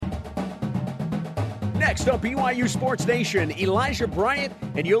Next on BYU Sports Nation, Elijah Bryant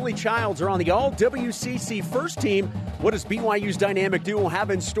and Yoli Childs are on the All-WCC first team. What does BYU's dynamic duo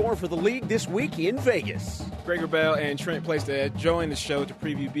have in store for the league this week in Vegas? Greg Wrubell and Trent Placestead join the show to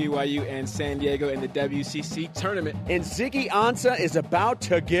preview BYU and San Diego in the WCC tournament. And Ziggy Ansah is about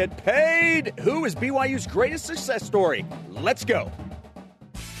to get paid. Who is BYU's greatest success story? Let's go.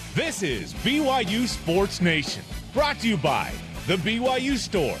 This is BYU Sports Nation, brought to you by The BYU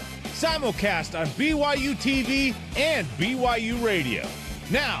Store. Simulcast on BYU TV and BYU Radio.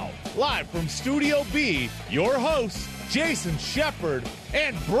 Now, live from Studio B, your hosts, Jason Shepard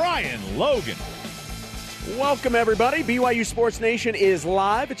and Brian Logan. Welcome, everybody. BYU Sports Nation is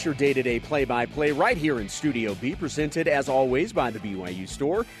live. It's your day-to-day play-by-play right here in Studio B, presented, as always, by the BYU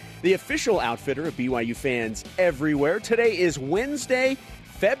Store, the official outfitter of BYU fans everywhere. Today is Wednesday,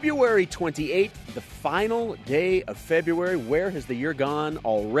 February 28th, the final day of February. Where has the year gone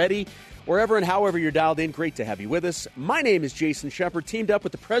already? Wherever and however you're dialed in, great to have you with us. My name is Jason Shepard, teamed up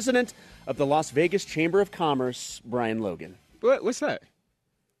with the president of the Las Vegas Chamber of Commerce, Brian Logan. What's that?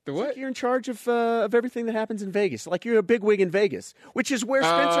 The what? Like you're in charge of everything that happens in Vegas. Like you're a bigwig in Vegas, which is where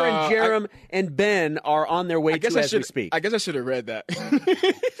Spencer and Jerem and Ben are on their way to as we speak. I guess I should have read that.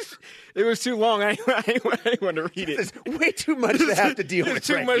 It was too long. I didn't want to read it. There's way too much to have to deal with.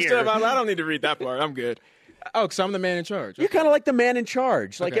 Too much stuff. I don't need to read that part. I'm good. Oh, because I'm the man in charge. You're kind of like the man in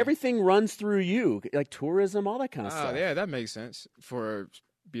charge. Like everything runs through you, like tourism, all that kind of stuff. Oh, yeah, that makes sense for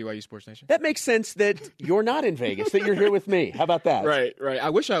BYU Sports Nation. That makes sense that you're not in Vegas, that you're here with me. How about that? Right. I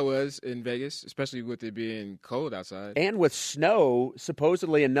wish I was in Vegas, especially with it being cold outside. And with snow,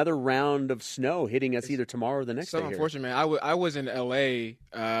 supposedly another round of snow hitting us either tomorrow or the next day. So unfortunate, man. I was in L.A.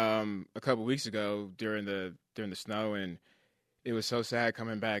 A couple weeks ago during the snow, and it was so sad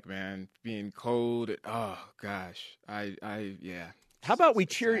coming back, man. Being cold. Oh gosh. Yeah. How about we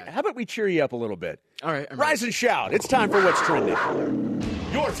cheer you up a little bit? All right. Rise and shout. It's time for What's Trending.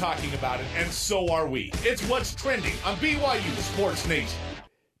 You're talking about it, and so are we. It's What's Trending on BYU Sports Nation.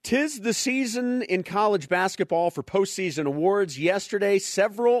 'Tis the season in college basketball for postseason awards. Yesterday,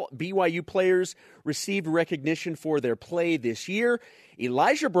 several BYU players received recognition for their play this year.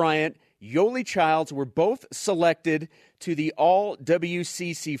 Elijah Bryant, Yoli Childs were both selected to the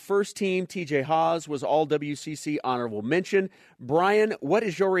All-WCC first team. TJ Haws was All-WCC honorable mention. Brian, what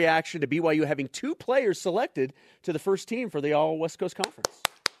is your reaction to BYU having two players selected to the first team for the All-West Coast Conference?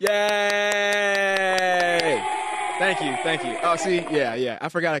 Yay! Thank you. Oh, see, yeah. I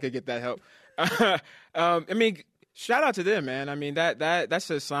forgot I could get that help. Shout out to them, man. I mean, that's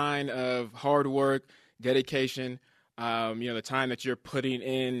a sign of hard work, dedication. The time that you're putting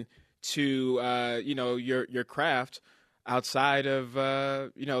in to your craft outside of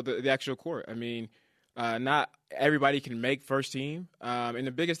the actual court. I mean, not everybody can make first team, and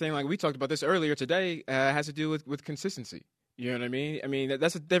the biggest thing, like we talked about this earlier today, has to do with consistency. You know what I mean? I mean,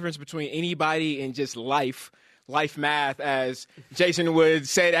 that's the difference between anybody and just life math, as Jason would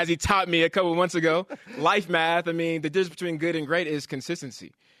say, as he taught me a couple months ago. Life math. I mean, the difference between good and great is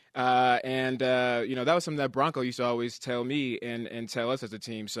consistency. That was something that Bronco used to always tell me and tell us as a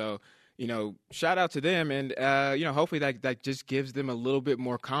team. So, shout out to them. And, hopefully that just gives them a little bit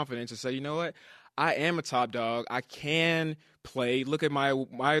more confidence to say, you know what, I am a top dog. I can play. Look at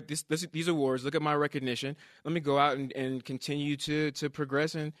these awards. Look at my recognition. Let me go out and continue to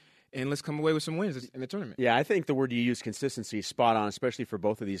progress and let's come away with some wins in the tournament. Yeah, I think the word you use, consistency, is spot on, especially for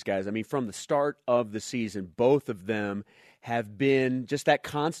both of these guys. I mean, from the start of the season, both of them have been just that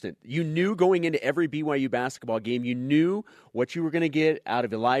constant. You knew going into every BYU basketball game, you knew what you were going to get out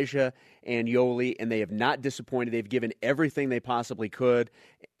of Elijah and Yoli, and they have not disappointed. They've given everything they possibly could,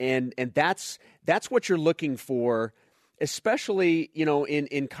 and that's what you're looking for, especially,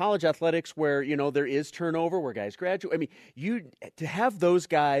 in college athletics where, there is turnover, where guys graduate. I mean, to have those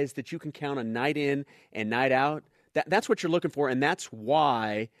guys that you can count on night in and night out, that's what you're looking for, and that's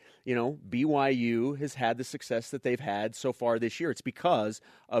why, BYU has had the success that they've had so far this year. It's because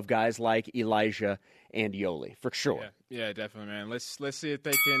of guys like Elijah and Yoli, for sure. Yeah, definitely, man. Let's see if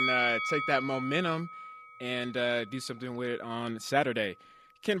they can take that momentum and do something with it on Saturday.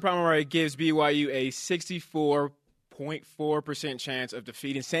 Ken Pomeroy gives BYU a 64.4% chance of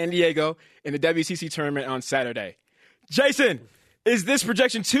defeating San Diego in the WCC tournament on Saturday. Jason, is this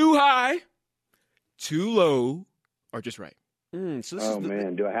projection too high, too low, or just right? Man,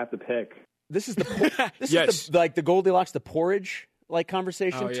 do I have to pick? This is the Yes. is the Goldilocks, the porridge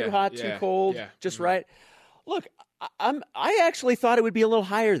conversation. Oh, yeah. Too hot, Yeah. too cold, Yeah. just right. Look, I actually thought it would be a little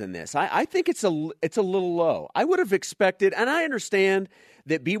higher than this. I think it's a little low. I would have expected, and I understand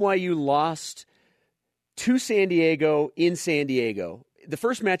that BYU lost to San Diego in San Diego. the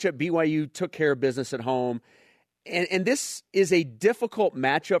first matchup, BYU took care of business at home. And this is a difficult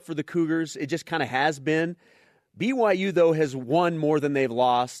matchup for the Cougars. It just kind of has been. BYU, though, has won more than they've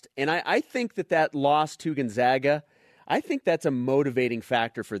lost. And I think that loss to Gonzaga, I think that's a motivating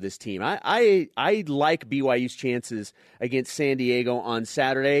factor for this team. I like BYU's chances against San Diego on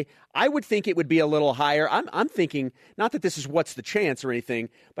Saturday. I would think it would be a little higher. I'm thinking, not that this is what's the chance or anything,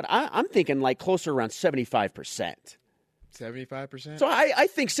 but I'm thinking like closer around 75%. 75%? So I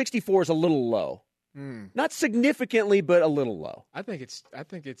think 64 is a little low. Not significantly, but a little low. I think it's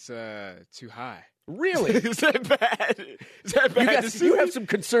too high. Really? Is that bad? Is that bad? You have some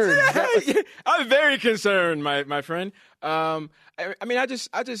concerns. I'm very concerned, my friend. I mean, I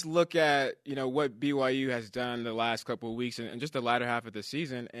just look at what BYU has done the last couple of weeks and just the latter half of the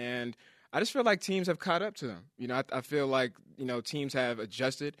season, and I just feel like teams have caught up to them. I feel like teams have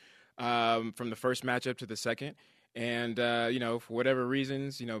adjusted from the first matchup to the second. And, for whatever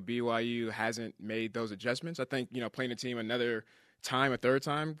reasons, BYU hasn't made those adjustments. I think, playing a team another time, a third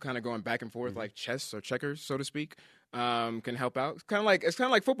time, kind of going back and forth like chess or checkers, so to speak, can help out. It's kind of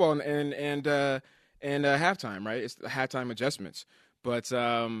like football and halftime, right? It's the halftime adjustments. But,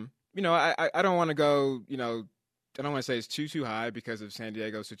 I don't want to go, I don't want to say it's too high because of San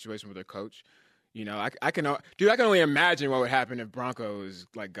Diego's situation with their coach. I can only imagine what would happen if Bronco is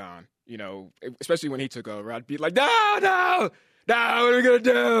like gone. Especially when he took over, I'd be like, no, what are we gonna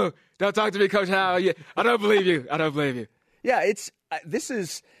do? Don't talk to me, Coach Howell. I don't believe you. Yeah, this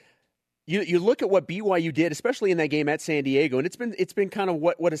is. You look at what BYU did, especially in that game at San Diego, and it's been kind of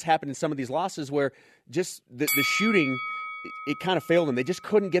what has happened in some of these losses where just the shooting. It kind of failed them. They just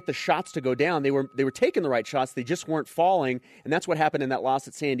couldn't get the shots to go down. They were taking the right shots. They just weren't falling, and that's what happened in that loss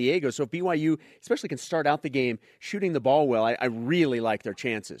at San Diego. So if BYU especially can start out the game shooting the ball well, I really like their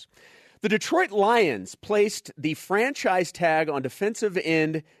chances. The Detroit Lions placed the franchise tag on defensive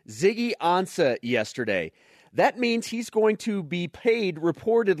end Ziggy Ansah yesterday. That means he's going to be paid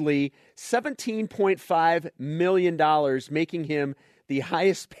reportedly $17.5 million, making him the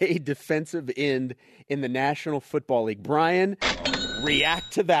highest paid defensive end in the National Football League. Brian,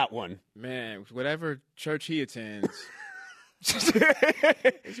 react to that one. Man, whatever church he attends.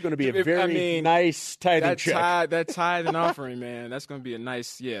 It's going to be a very nice tithing check. That tithe and offering, man, that's going to be a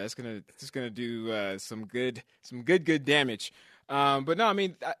nice, it's going to do some good damage. But no, I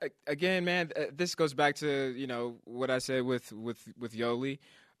mean, again, man, this goes back to, what I said with Yoli.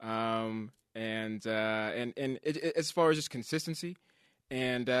 And as far as just consistency.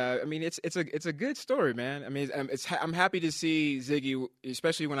 And I mean, it's a good story, man. I mean, I'm happy to see Ziggy,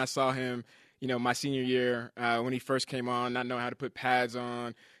 especially when I saw him, my senior year when he first came on, not knowing how to put pads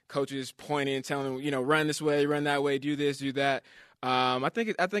on, coaches pointing, telling him, run this way, run that way, do this, do that. I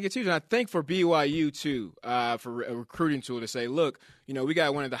think it's huge, and I think for BYU too, for a recruiting tool to say, look, we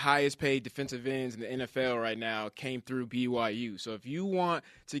got one of the highest paid defensive ends in the NFL right now, came through BYU. So if you want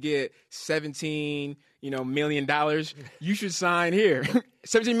to get $17 million, you should sign here.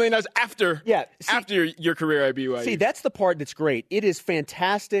 $17 million after your career at BYU. See, that's the part that's great. It is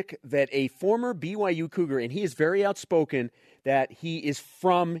fantastic that a former BYU Cougar, and he is very outspoken, that he is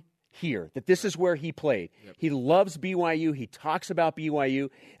from here, that this is where he played. Yep. He loves BYU. He talks about BYU.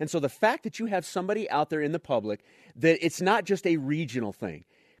 And so the fact that you have somebody out there in the public, that it's not just a regional thing.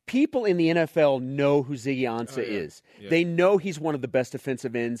 People in the NFL know who Ziggy Ansah is. Yeah. They know he's one of the best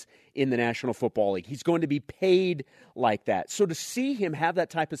defensive ends in the National Football League. He's going to be paid like that. So to see him have that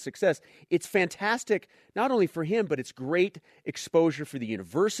type of success, it's fantastic, not only for him, but it's great exposure for the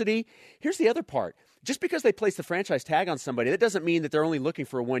university. Here's the other part. Just because they place the franchise tag on somebody, that doesn't mean that they're only looking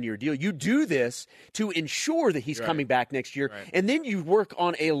for a one-year deal. You do this to ensure that he's coming back next year, and then you work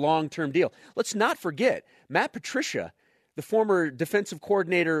on a long-term deal. Let's not forget, Matt Patricia, the former defensive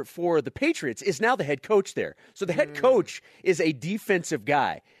coordinator for the Patriots, is now the head coach there. So the head coach is a defensive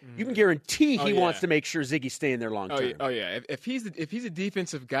guy. You can guarantee he wants to make sure Ziggy's staying there long term. Oh yeah. If he's a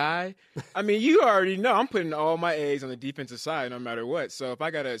defensive guy, I mean, you already know I'm putting all my eggs on the defensive side no matter what. So if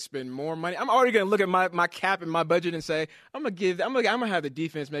I gotta spend more money, I'm already gonna look at my cap and my budget and say I'm gonna have the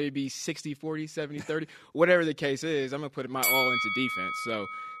defense maybe be 60-40, 70-30, whatever the case is. I'm gonna put my all into defense. So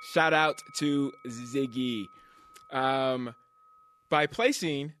shout out to Ziggy. By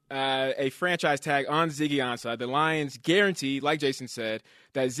placing a franchise tag on Ziggy Ansah, the Lions guarantee, like Jason said,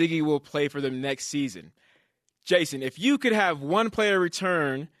 that Ziggy will play for them next season. Jason, if you could have one player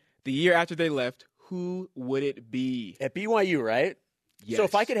return the year after they left, who would it be? At BYU, right? Yes. So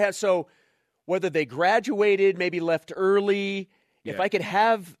if I could have, whether they graduated, maybe left early, if I could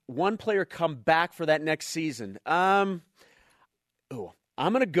have one player come back for that next season, I'm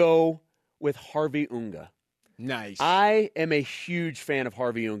going to go with Harvey Unga. Nice. I am a huge fan of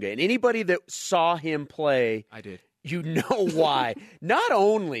Harvey Unga, and anybody that saw him play, I did. You know why. Not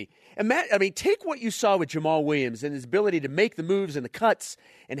only, take what you saw with Jamal Williams and his ability to make the moves and the cuts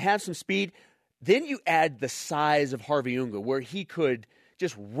and have some speed. Then you add the size of Harvey Unga, where he could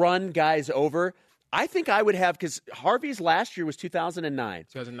just run guys over. I think I would have, because Harvey's last year was 2009.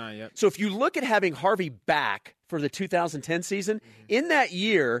 2009, yep. So if you look at having Harvey back for the 2010 season, in that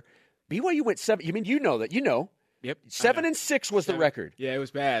year, BYU went 7. You know that. You know. Yep. 7-6 was the record. Yeah, it was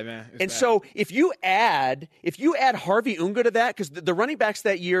bad, man. So if you add Harvey Unga to that, because the running backs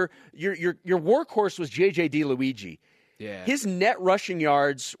that year, your workhorse was J.J. DiLuigi. Yeah. His net rushing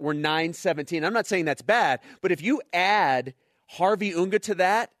yards were 917. I'm not saying that's bad, but if you add Harvey Unga to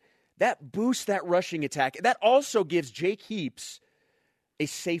that boosts that rushing attack. That also gives Jake Heaps a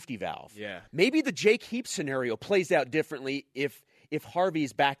safety valve. Yeah. Maybe the Jake Heaps scenario plays out differently if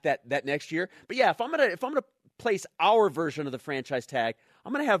Harvey's back that next year. But yeah, if I'm gonna place our version of the franchise tag,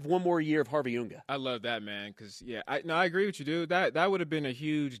 I'm going to have one more year of Harvey Unga. I love that, man, because, I agree with you, dude. That would have been a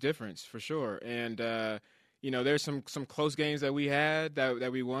huge difference for sure. And, there's some close games that we had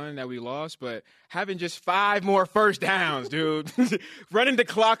that we won, that we lost, but having just 5 more first downs, dude, running the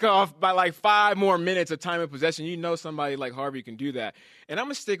clock off by like 5 more minutes of time of possession, somebody like Harvey can do that. And I'm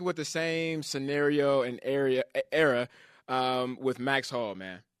going to stick with the same scenario and era with Max Hall,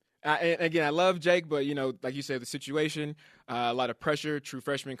 man. And again, I love Jake, but, like you said, the situation, a lot of pressure, true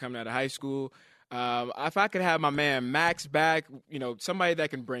freshman coming out of high school. If I could have my man Max back, somebody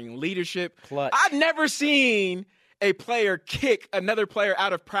that can bring leadership. Clutch. I've never seen a player kick another player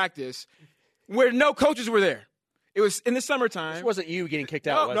out of practice where no coaches were there. It was in the summertime. This wasn't you getting kicked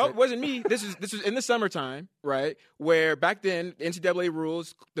out, it wasn't me. This was in the summertime, right? Where back then, NCAA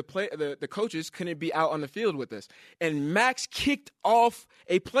rules, the coaches couldn't be out on the field with us. And Max kicked off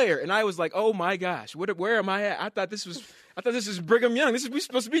a player, and I was like, "Oh my gosh, where am I at? I thought this was Brigham Young. We're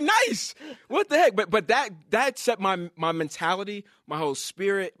supposed to be nice. What the heck?" But that set my mentality, my whole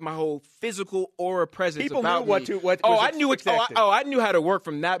spirit, my whole physical aura presence. People about knew me. I knew how to work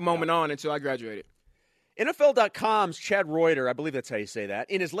from that moment on until I graduated. NFL.com's Chad Reuter, I believe that's how you say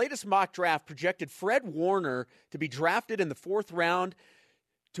that, in his latest mock draft projected Fred Warner to be drafted in the 4th round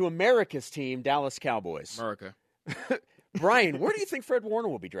to America's team, Dallas Cowboys. America. Brian, where do you think Fred Warner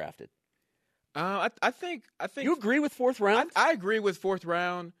will be drafted? I think you agree with 4th round? I agree with 4th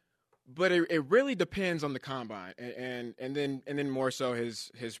round, but it really depends on the combine and then more so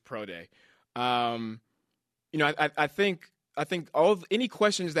his pro day. I think any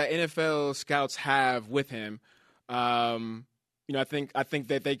questions that NFL scouts have with him, I think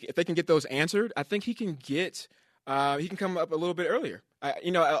that if they can get those answered, I think he can come up a little bit earlier.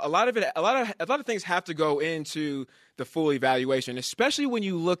 A lot of things have to go into the full evaluation, especially when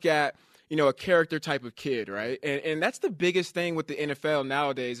you look at a character type of kid, right? And that's the biggest thing with the NFL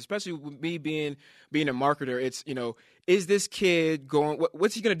nowadays, especially with me being a marketer. It's is this kid going?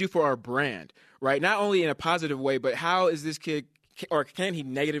 What's he going to do for our brand, right? Not only in a positive way, but how is this kid, or can he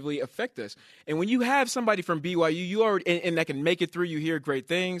negatively affect us? And when you have somebody from BYU, you already and that can make it through, you hear great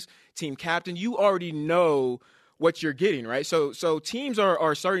things. Team captain, you already know what you're getting, right? So teams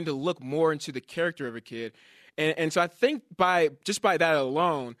are starting to look more into the character of a kid, and so I think by that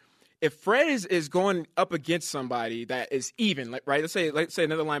alone, if Fred is going up against somebody that is even, right? Let's say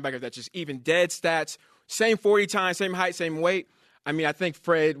another linebacker that's just even, dead stats, same 40 times, same height, same weight. I think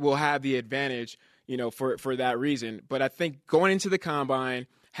Fred will have the advantage, for that reason. But I think going into the combine,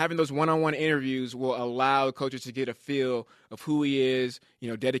 having those one-on-one interviews will allow coaches to get a feel of who he is,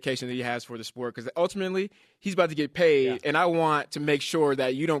 dedication that he has for the sport. Because ultimately, he's about to get paid, and I want to make sure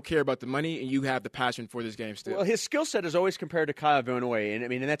that you don't care about the money and you have the passion for this game still. Well, his skill set is always compared to Kyle Van Noy,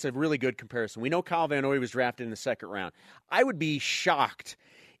 and that's a really good comparison. We know Kyle Van Noy was drafted in the 2nd round. I would be shocked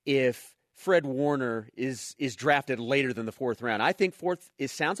if Fred Warner is drafted later than the 4th round. I think 4th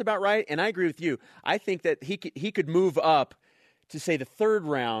sounds about right, and I agree with you. I think that he could move up to, say, the 3rd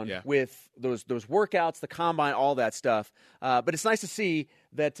round with those workouts, the combine, all that stuff. But it's nice to see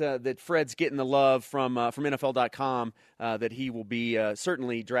that Fred's getting the love from NFL.com, that he will be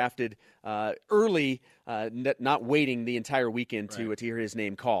certainly drafted early, not waiting the entire weekend to hear his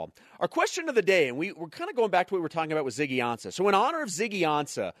name called. Our question of the day, and we're kind of going back to what we were talking about with Ziggy Ansah. So in honor of Ziggy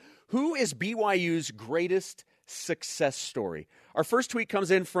Ansah, who is BYU's greatest success story? Our first tweet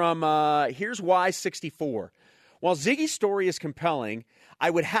comes in from Here's Why 64. While Ziggy's story is compelling, I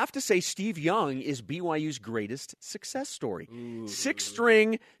would have to say Steve Young is BYU's greatest success story. 6th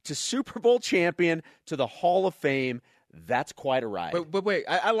string to Super Bowl champion to the Hall of Fame. That's quite a ride. But wait,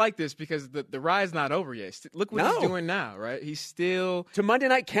 I like this because the ride's not over yet. Look what he's doing now, right? He's still to Monday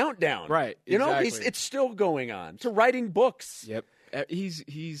Night Countdown, right? You know, exactly. it's still going on. To writing books. Yep,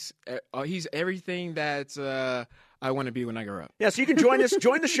 he's everything that I want to be when I grow up. Yeah, so you can join us.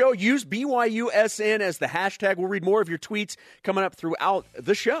 Join the show. Use BYUSN as the hashtag. We'll read more of your tweets coming up throughout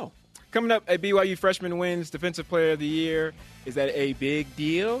the show. Coming up, a BYU freshman wins Defensive Player of the Year. Is that a big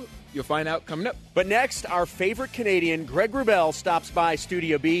deal? You'll find out coming up. But next, our favorite Canadian, Greg Wrubell, stops by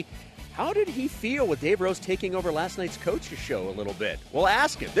Studio B. How did he feel with Dave Rose taking over last night's coach's show a little bit? We'll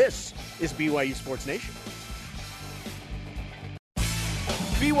ask him. This is BYU Sports Nation.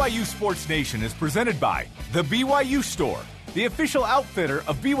 BYU Sports Nation is presented by The BYU Store, the official outfitter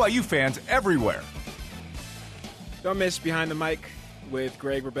of BYU fans everywhere. Don't miss Behind the Mic with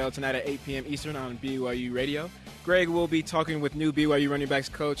Greg Wrubell tonight at 8 p.m. Eastern on BYU Radio. Greg will be talking with new BYU running backs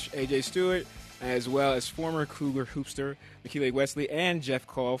coach A.J. Stewart, as well as former Cougar hoopster Makile Wesley and Jeff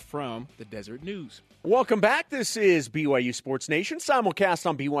Call from the Desert News. Welcome back. This is BYU Sports Nation, simulcast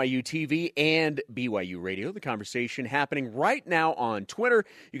on BYU TV and BYU Radio. The conversation happening right now on Twitter.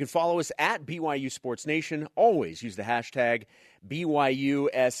 You can follow us at BYU Sports Nation. Always use the hashtag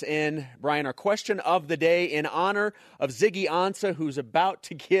BYUSN. Brian, our question of the day in honor of Ziggy Ansah, who's about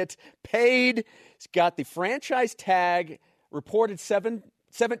to get paid. He's got the franchise tag, reported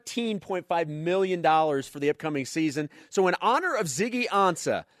 $17.5 million for the upcoming season. So in honor of Ziggy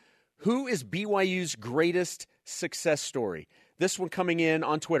Ansah, who is BYU's greatest success story? This one coming in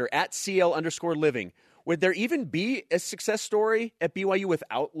on Twitter, at CL_living. Would there even be a success story at BYU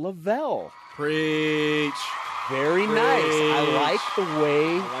without Lavelle? Preach. Very nice. I like the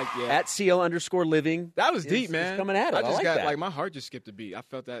way at CL_living. That was deep, man. Coming at it. I just got that. my heart just skipped a beat. I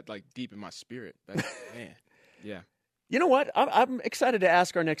felt that deep in my spirit. Man, yeah. You know what? I'm excited to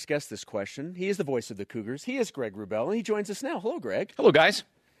ask our next guest this question. He is the voice of the Cougars. He is Greg Wrubell, and he joins us now. Hello, Greg. Hello, guys.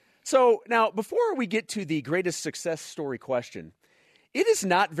 So now, before we get to the greatest success story question, it is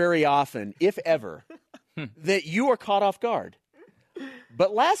not very often, if ever, that you are caught off guard.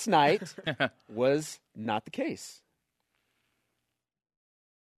 But last night was not the case.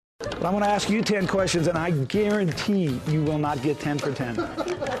 But I'm going to ask you 10 questions, and I guarantee you will not get 10 for 10.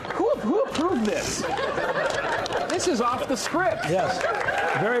 Who approved this? This is off the script. Yes,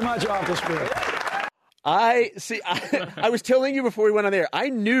 very much off the script. I was telling you before we went on there, I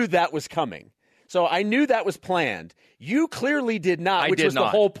knew that was coming. So I knew that was planned. You clearly did not, which was the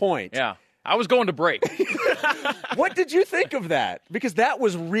whole point. Yeah. I was going to break. What did you think of that? Because that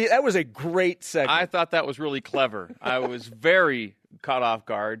was a great segment. I thought that was really clever. I was very caught off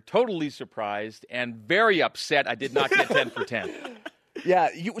guard, totally surprised, and very upset I did not get 10 for 10. Yeah.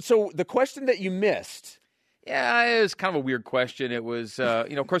 So the question that you missed. Yeah, it was kind of a weird question. It was, of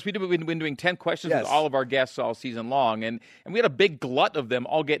course, we've been doing 10 questions with all of our guests all season long, and we had a big glut of them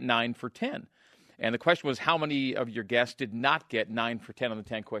all get 9 for 10. And the question was, how many of your guests did not get 9 for 10 on the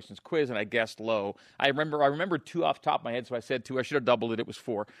 10 questions quiz? And I guessed low. I remember 2 off the top of my head, so I said 2. I should have doubled it. It was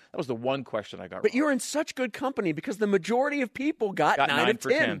 4. That was the one question I got wrong. But you're in such good company because the majority of people got 9 of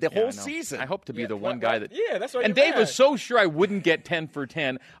 10 the whole season. I hope to be the one guy that. Yeah, that's right. And Dave was so sure I wouldn't get 10 for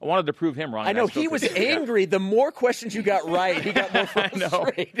 10. I wanted to prove him wrong. I know he was angry. The more questions you got right, he got more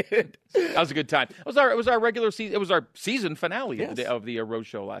frustrated. That was a good time. It was our regular season. It was our season finale of the Rose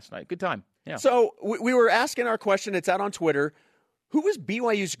Show last night. Good time. Yeah. So we were asking our question. It's out on Twitter. Who was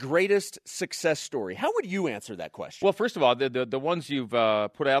BYU's greatest success story? How would you answer that question? Well, first of all, the ones you've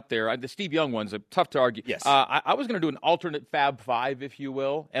put out there, the Steve Young ones, are tough to argue. Yes. I was going to do an alternate Fab Five, if you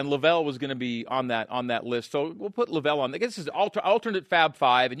will, and Lavelle was going to be on that list. So we'll put Lavelle on. I guess this is alternate Fab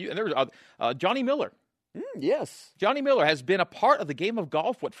Five, and there was Johnny Miller. Yes. Johnny Miller has been a part of the game of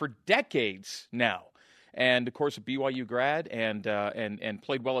golf for decades now. And, of course, a BYU grad and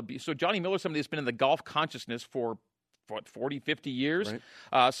played well at BYU. So Johnny Miller, somebody that's been in the golf consciousness for 40, 50 years.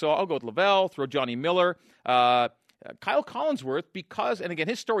 Right. So I'll go with Lavelle, throw Johnny Miller. Kyle Collinsworth, because, and again,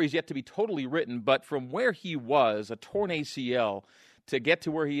 his story is yet to be totally written, but from where he was, a torn ACL, to get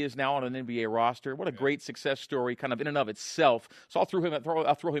to where he is now on an NBA roster, what a great success story, kind of in and of itself. So I'll throw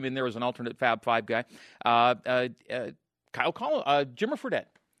him in there as an alternate Fab Five guy. Jimmer Fredette.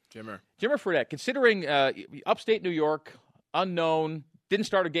 Jimmer Fredette, considering upstate New York, unknown, didn't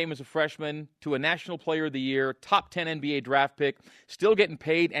start a game as a freshman, to a National Player of the Year, top 10 NBA draft pick, still getting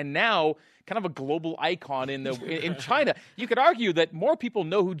paid, and now kind of a global icon in China. You could argue that more people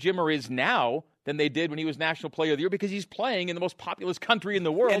know who Jimmer is now than they did when he was National Player of the Year because he's playing in the most populous country in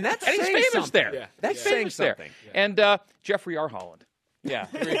the world, and he's famous something. there. Yeah. That's saying something. Yeah. And Jeffrey R. Holland. Yeah,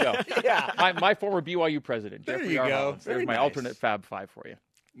 there you go. Yeah. My former BYU president, there Jeffrey you R. go. Holland. There's my alternate Fab Five for you.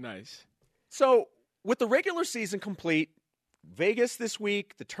 Nice. So with the regular season complete, Vegas this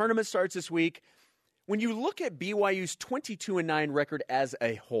week, the tournament starts this week. When you look at BYU's 22-9 record as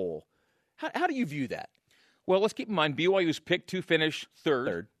a whole, how do you view that? Well, let's keep in mind BYU's picked to finish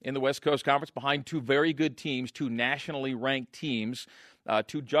third in the West Coast Conference behind two very good teams, two nationally ranked teams,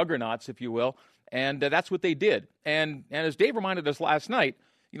 two juggernauts, if you will, and that's what they did. And as Dave reminded us last night,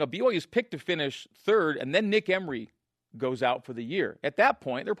 BYU's picked to finish third, and then Nick Emery goes out for the year. At that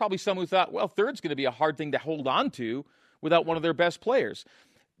point, there were probably some who thought, well, third's going to be a hard thing to hold on to without one of their best players.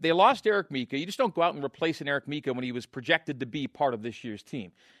 They lost Eric Mika. You just don't go out and replace an Eric Mika when he was projected to be part of this year's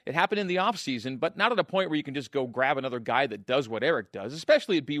team. It happened in the offseason, but not at a point where you can just go grab another guy that does what Eric does,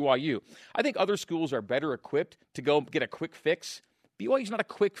 especially at BYU. I think other schools are better equipped to go get a quick fix. BYU's not a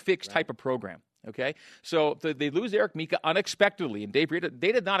quick fix type of program, okay? So they lose Eric Mika unexpectedly, and Dave,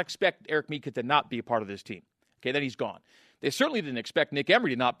 they did not expect Eric Mika to not be a part of this team. Okay, then he's gone. They certainly didn't expect Nick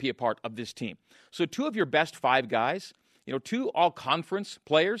Emery to not be a part of this team. So two of your best five guys, two all-conference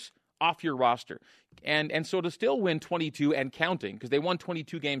players off your roster. And so to still win 22 and counting, because they won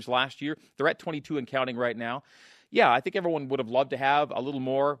 22 games last year, they're at 22 and counting right now. Yeah, I think everyone would have loved to have a little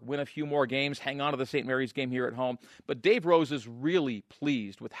more, win a few more games, hang on to the St. Mary's game here at home. But Dave Rose is really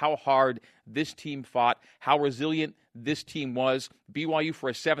pleased with how hard this team fought, how resilient this team was. BYU for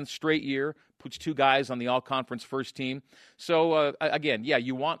a seventh straight year puts two guys on the all-conference first team. So, again, yeah,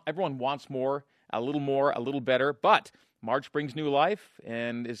 everyone wants more, a little better, but March brings new life,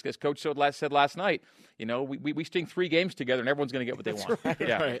 and as Coach said last night, we sting 3 games together, and everyone's going to get what they want. Right.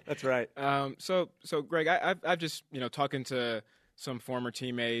 Yeah, right. That's right. So Greg, I've just talking to some former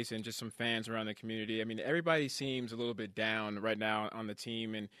teammates and just some fans around the community. I mean, everybody seems a little bit down right now on the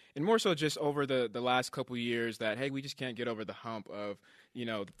team, and more so just over the last couple of years that, hey, we just can't get over the hump of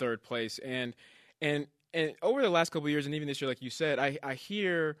third place, and over the last couple of years, and even this year, like you said, I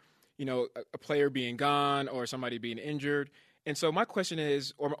hear a player being gone or somebody being injured. And so my question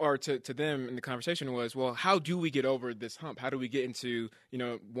is, or to them in the conversation was, well, how do we get over this hump? How do we get into,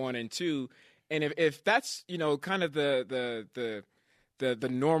 1 and 2? And if that's, kind of the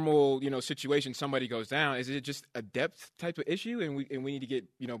normal, situation, somebody goes down, is it just a depth type of issue and we need to get,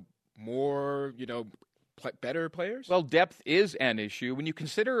 more, better players? Well, depth is an issue. When you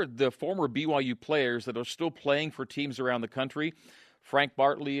consider the former BYU players that are still playing for teams around the country, Frank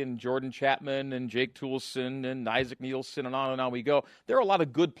Bartley and Jordan Chapman and Jake Toulson and Isaac Nielsen and on we go. There are a lot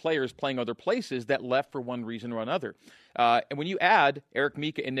of good players playing other places that left for one reason or another. And when you add Eric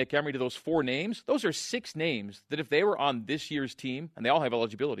Mika and Nick Emery to those 4 names, those are 6 names that if they were on this year's team, and they all have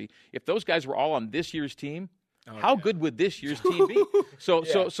eligibility, if those guys were all on this year's team, how good would this year's team be?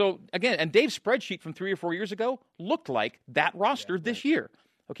 So again, and Dave's spreadsheet from 3 or 4 years ago looked like that roster this year.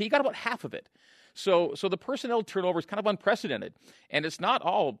 Okay, you got about half of it. So the personnel turnover is kind of unprecedented, and it's not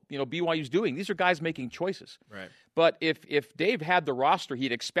all BYU's doing. These are guys making choices. Right. But if Dave had the roster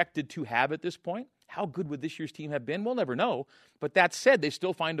he'd expected to have at this point, how good would this year's team have been? We'll never know. But that said, they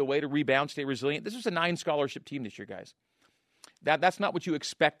still find a way to rebound, stay resilient. This was a 9-scholarship team this year, guys. That's not what you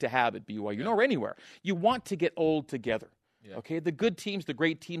expect to have at BYU, nor anywhere. You want to get old together. Yeah. Okay, the good teams, the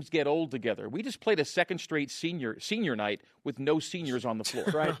great teams get old together. We just played a second straight senior night with no seniors on the floor.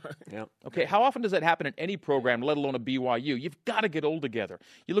 Right. Yeah. Okay, how often does that happen in any program, let alone a BYU? You've got to get old together.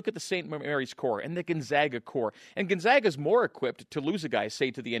 You look at the St. Mary's core and the Gonzaga core, and Gonzaga's more equipped to lose a guy,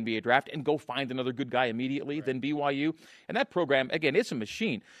 say, to the NBA draft and go find another good guy immediately than BYU. And that program, again, it's a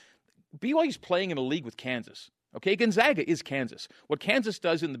machine. BYU's playing in a league with Kansas. Okay, Gonzaga is Kansas. What Kansas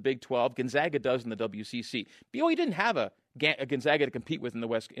does in the Big 12, Gonzaga does in the WCC. BYU didn't have a Gonzaga to compete with in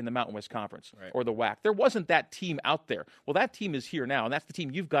the Mountain West Conference or the WAC. There wasn't that team out there. Well, that team is here now, and that's the team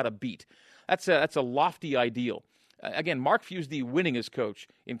you've got to beat. That's a lofty ideal. Again, Mark Few's the winningest coach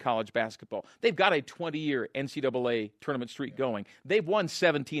in college basketball. They've got a 20-year NCAA tournament streak going. They've won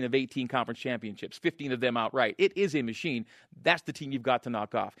 17 of 18 conference championships, 15 of them outright. It is a machine. That's the team you've got to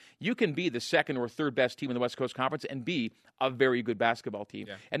knock off. You can be the second or third best team in the West Coast Conference and be a very good basketball team.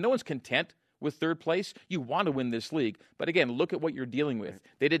 Yeah. And no one's content with third place. You want to win this league. But again, look at what you're dealing with.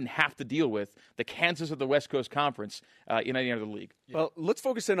 They didn't have to deal with the Kansas of the West Coast Conference in any other league. Well, let's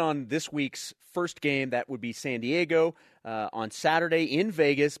focus in on this week's first game. That would be San Diego on Saturday in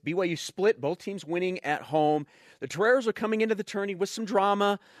Vegas. BYU split, both teams winning at home. The Toreros are coming into the tourney with some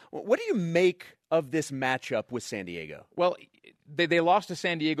drama. What do you make of this matchup with San Diego? Well, they lost to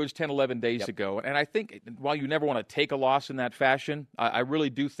San Diego just 10, 11 days ago. And I think while you never want to take a loss in that fashion, I really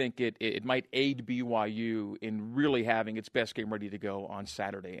do think it might aid BYU in really having its best game ready to go on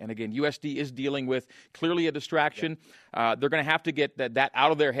Saturday. And again, USD is dealing with clearly a distraction. They're going to have to get that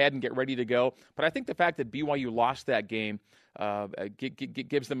out of their head and get ready to go. But I think the fact that BYU lost that game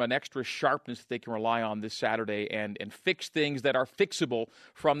gives them an extra sharpness that they can rely on this Saturday and fix things that are fixable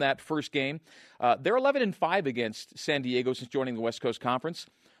from that first game. They're 11-5 against San Diego since joining the West Coast Conference,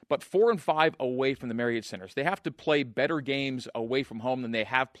 but 4-5 away from the Marriott Centers. They have to play better games away from home than they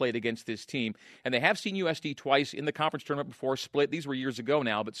have played against this team. And they have seen USD twice in the conference tournament before, split. These were years ago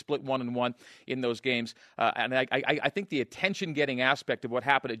now, but split 1-1 in those games. And I think the attention-getting aspect of what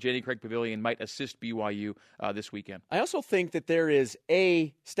happened at Jenny Craig Pavilion might assist BYU this weekend. I also think that there is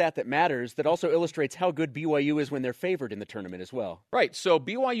a stat that matters that also illustrates how good BYU is when they're favored in the tournament as well. Right. So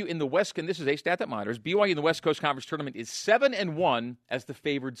BYU in the West, and this is a stat that matters, BYU in the West Coast Conference tournament is 7-1 as the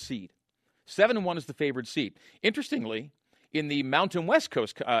favored seed. 7-1 is the favored seed. Interestingly, in the Mountain West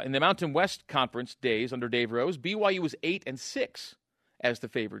Conference days under Dave Rose, BYU was 8-6 as the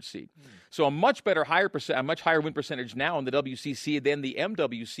favored seed. So a much higher win percentage now in the WCC than the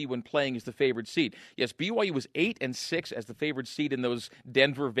MWC when playing as the favored seed. Yes, BYU was 8-6 as the favored seed in those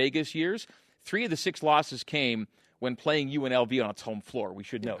Denver-Vegas years. 3 of the 6 losses came when playing UNLV on its home floor, we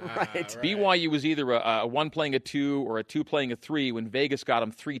should know. Right. BYU was either a 1 playing a 2 or a 2 playing a 3 when Vegas got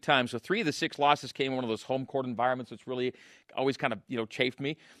them 3 times. So 3 of the 6 losses came in one of those home court environments, which really always kind of chafed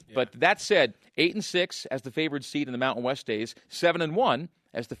me. Yeah. But that said, 8-6 as the favored seed in the Mountain West days, 7-1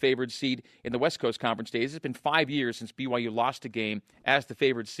 as the favored seed in the West Coast Conference days. It's been 5 years since BYU lost a game as the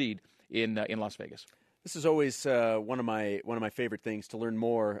favored seed in Las Vegas. This is always one of my favorite things, to learn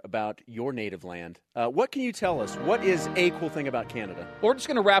more about your native land. What can you tell us? What is a cool thing about Canada? We're just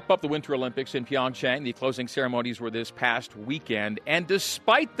going to wrap up the Winter Olympics in Pyeongchang. The closing ceremonies were this past weekend. And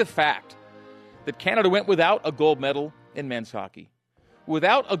despite the fact that Canada went without a gold medal in men's hockey,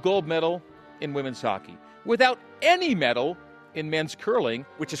 without a gold medal in women's hockey, without any medal in men's curling,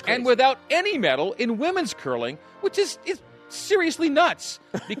 which is crazy, and without any medal in women's curling, which is seriously nuts,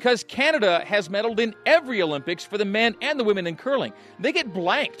 because Canada has medaled in every Olympics for the men and the women in curling. They get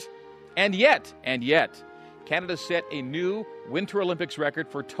blanked. And yet, Canada set a new Winter Olympics record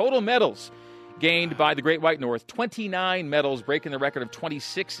for total medals gained by the Great White North. 29 medals, breaking the record of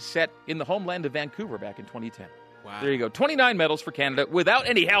 26 set in the homeland of Vancouver back in 2010. Wow. There you go. 29 medals for Canada without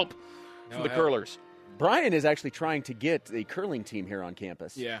any help from the curlers. Brian is actually trying to get a curling team here on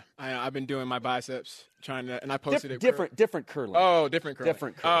campus. Yeah, I've been doing my biceps, and I posted it. Different curling. Oh, different curling.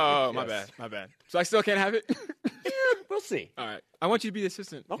 Different curling. Oh, yes. My bad. So I still can't have it? Yeah, we'll see. All right. I want you to be the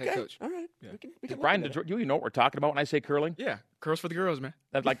assistant head coach. All right. Yeah. We can Brian, do you know what we're talking about when I say curling? Yeah, curls for the girls, man.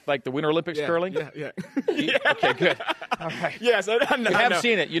 Like the Winter Olympics curling? Yeah. Okay, good. All right. Yes, I You have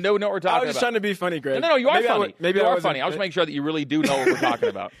seen it. You know what we're talking about. I was just trying to be funny, Greg. No, you are funny. Maybe you are funny. I was making sure that you really do know what we're talking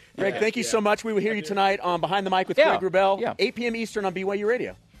about. Greg, thank you so much. We will hear you tonight on Behind the Mic with Greg Wrubell, 8 p.m. Eastern on BYU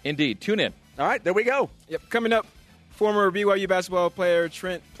Radio. Indeed. Tune in. All right, there we go. Yep. Coming up, former BYU basketball player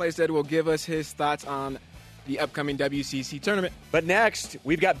Trent Playstead will give us his thoughts on the upcoming WCC tournament. But next,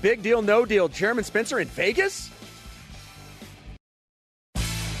 we've got Big Deal, No Deal. Chairman Spencer in Vegas?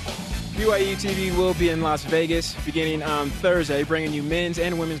 BYU TV will be in Las Vegas beginning on Thursday, bringing you men's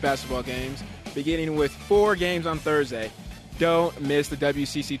and women's basketball games, beginning with 4 games on Thursday. Don't miss the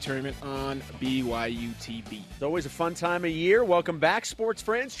WCC tournament on BYU TV. It's always a fun time of year. Welcome back, sports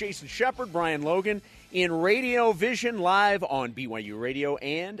friends. Jason Shepard, Brian Logan in Radio Vision, live on BYU Radio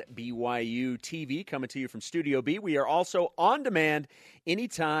and BYU TV, coming to you from Studio B. We are also on demand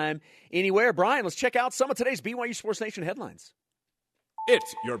anytime, anywhere. Brian, let's check out some of today's BYU Sports Nation headlines.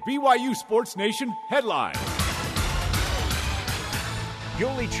 It's your BYU Sports Nation headline.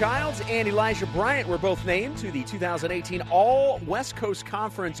 Yoli Childs and Elijah Bryant were both named to the 2018 All-West Coast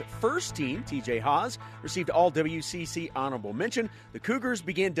Conference First Team. TJ Haas received All-WCC Honorable Mention. The Cougars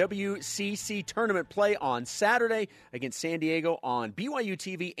begin WCC tournament play on Saturday against San Diego on BYU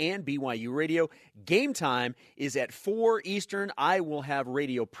TV and BYU Radio. Game time is at 4 Eastern. I will have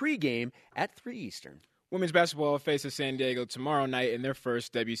radio pregame at 3 Eastern. Women's basketball faces San Diego tomorrow night in their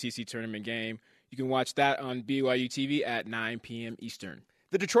first WCC tournament game. You can watch that on BYU TV at 9 p.m. Eastern.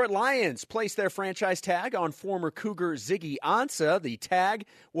 The Detroit Lions placed their franchise tag on former Cougar Ziggy Ansah. The tag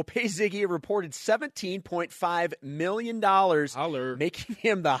will pay Ziggy a reported $17.5 million, Holler. making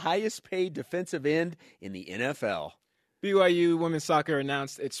him the highest-paid defensive end in the NFL. BYU women's soccer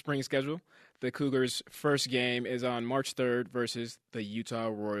announced its spring schedule. The Cougars' first game is on March 3rd versus the Utah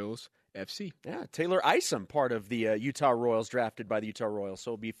Royals FC. Yeah, Taylor Isom, part of the Utah Royals, drafted by the Utah Royals.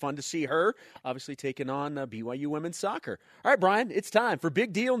 So it'll be fun to see her, obviously taking on BYU women's soccer. All right, Brian, it's time for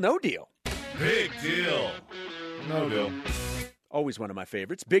Big Deal, No Deal. Big Deal, No Deal. Always one of my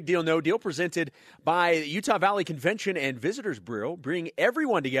favorites. Big Deal, No Deal, presented by Utah Valley Convention and Visitors Bureau. Bring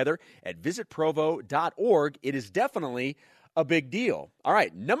everyone together at visitprovo.org. It is definitely a big deal. All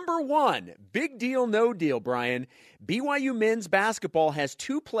right, number 1, big deal, no deal, Brian. BYU men's basketball has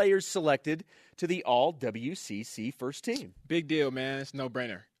 2 players selected to the All-WCC first team. Big deal, man. It's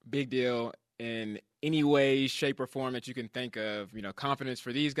no-brainer. Big deal in any way, shape, or form that you can think of. You know, confidence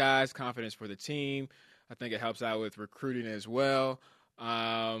for these guys, confidence for the team. I think it helps out with recruiting as well.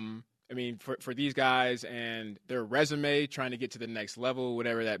 I mean, for these guys and their resume, trying to get to the next level,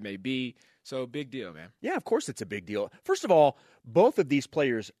 whatever that may be. So, big deal, man. Yeah, of course it's a big deal. First of all, both of these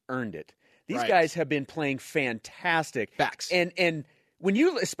players earned it. These guys have been playing fantastic. Facts. And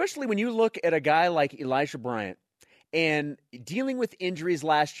especially when you look at a guy like Elijah Bryant and dealing with injuries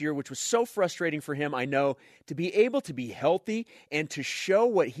last year, which was so frustrating for him, I know, to be able to be healthy and to show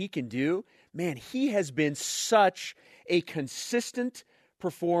what he can do, man, he has been such a consistent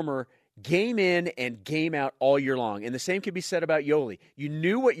performer game in and game out all year long. And the same can be said about Yoli. You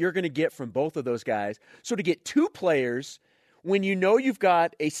knew what you're going to get from both of those guys. So to get 2 players when you know you've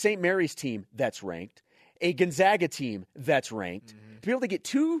got a St. Mary's team that's ranked, a Gonzaga team that's ranked, to be able to get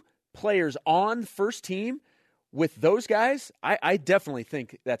 2 players on first team with those guys, I definitely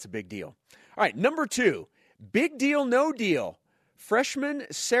think that's a big deal. All right, number 2, big deal, no deal. Freshman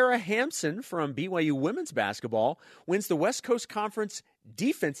Sarah Hampson from BYU women's basketball wins the West Coast Conference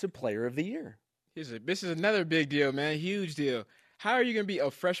Defensive Player of the Year. This is another big deal, man. Huge deal. How are you going to be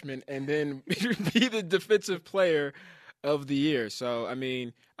a freshman and then be the Defensive Player of the Year? So, I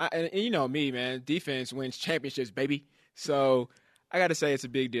mean, and you know me, man. Defense wins championships, baby. So, I got to say it's a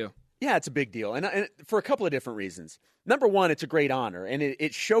big deal. Yeah, it's a big deal, and for a couple of different reasons. Number 1, it's a great honor, and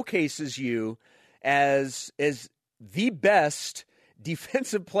it showcases you as the best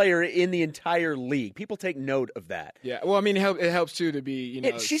defensive player in the entire league. People take note of that. Yeah, well, I mean, it helps too to be, you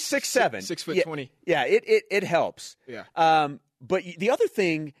know, she's 6'7", 6'20". Yeah, it helps. Yeah. But the other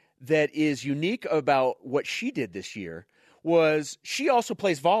thing that is unique about what she did this year was she also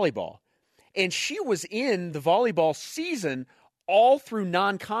plays volleyball, and she was in the volleyball season all through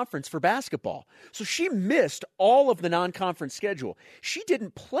non-conference for basketball. So she missed all of the non-conference schedule. She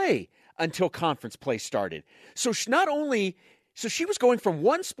didn't play until conference play started. So she was going from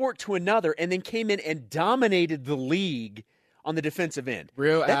one sport to another and then came in and dominated the league on the defensive end.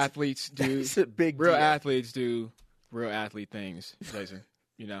 Athletes do. That's a big deal. Real athletes do real athlete things, Jason.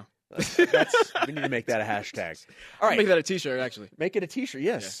 You know. We need to make that a hashtag. All right. Make that a T-shirt, actually. Make it a T-shirt,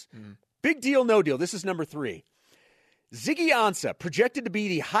 yes. Yeah. Mm-hmm. Big deal, no deal. This is number 3. Ziggy Ansah, projected to be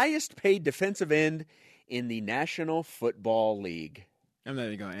the highest paid defensive end in the National Football League. I'm not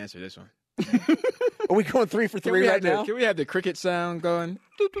even going to answer this one. Are we going 3 for 3 right now? Can we have the cricket sound going?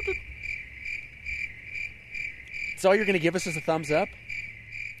 So all you're going to give us is a thumbs up?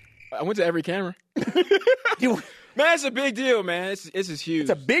 I went to every camera. Man, it's a big deal, man. This is huge. It's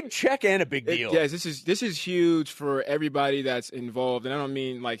a big check and a big deal. Yes, this is huge for everybody that's involved, and I don't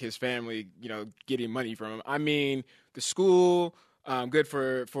mean like his family, you know, getting money from him. I mean the school, good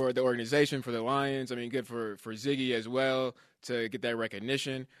for the organization, for the Lions. I mean, good for Ziggy as well to get that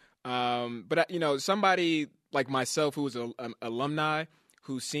recognition. But you know, somebody like myself who was an alumni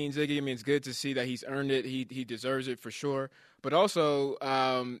who's seen Ziggy, I mean, it's good to see that he's earned it. He deserves it for sure. But also,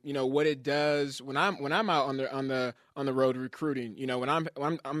 you know, what it does when I'm out on the road recruiting. You know, when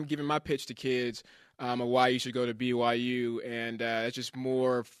I'm giving my pitch to kids of why you should go to BYU, and it's just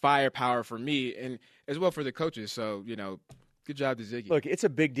more firepower for me and as well for the coaches. So, you know, good job to Ziggy. Look, it's a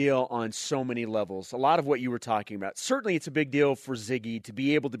big deal on so many levels. A lot of what you were talking about. Certainly, it's a big deal for Ziggy to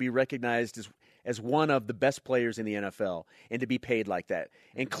be able to be recognized as one of the best players in the NFL and to be paid like that.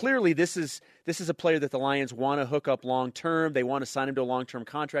 And clearly this is a player that the Lions want to hook up long term. They want to sign him to a long-term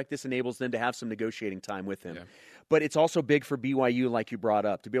contract. This enables them to have some negotiating time with him. Yeah. But it's also big for BYU, like you brought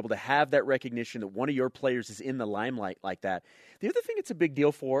up, to be able to have that recognition that one of your players is in the limelight like that. The other thing it's a big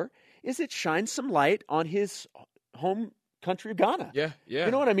deal for is it shines some light on his home country of Ghana. Yeah.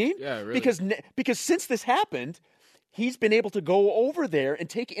 You know what I mean? Yeah, really. Because since this happened, he's been able to go over there and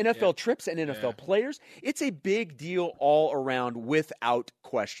take NFL trips and NFL players. It's a big deal all around without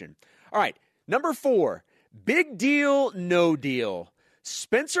question. All right, number 4, big deal, no deal.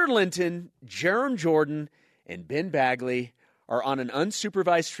 Spencer Linton, Jarom Jordan, and Ben Bagley are on an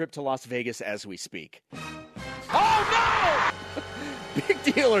unsupervised trip to Las Vegas as we speak. Oh, no! Big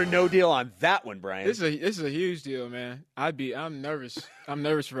deal or no deal on that one, Brian? This is a huge deal, man. I'm nervous. I'm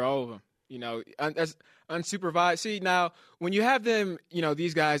nervous for all of them. You know, as unsupervised. See, now, when you have them, you know,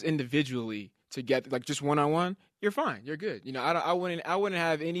 these guys individually together, like just one-on-one, you're fine. You're good. You know, I wouldn't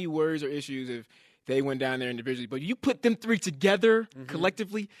have any worries or issues if they went down there individually. But you put them 3 together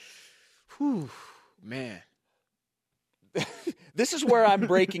collectively, whew, man. This is where I'm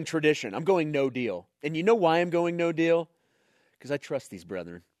breaking tradition. I'm going no deal. And you know why I'm going no deal? Because I trust these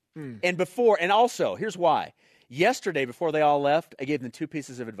brethren. And also, here's why. Yesterday, before they all left, I gave them 2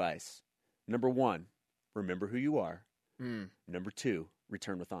 pieces of advice. Number 1, remember who you are. Number 2,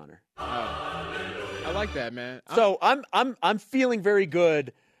 return with honor. I like that, man. So I'm feeling very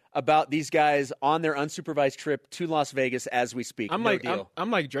good about these guys on their unsupervised trip to Las Vegas as we speak. I'm like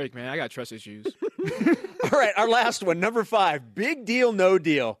Drake, man. I got trust issues. All right, our last one, number 5, big deal, no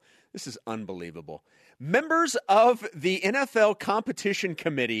deal. This is unbelievable. Members of the NFL Competition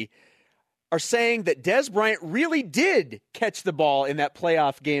Committee are saying that Dez Bryant really did catch the ball in that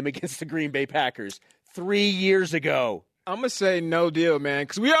playoff game against the Green Bay Packers 3 years ago. I'm going to say no deal, man,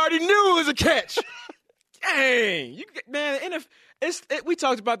 because we already knew it was a catch. Dang. We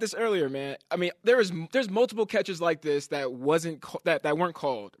talked about this earlier, man. I mean, there's multiple catches like this that weren't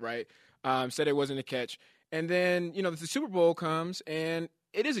called, right? Said it wasn't a catch. And then, the Super Bowl comes, and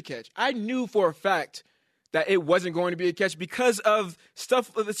it is a catch. I knew for a fact that it wasn't going to be a catch because of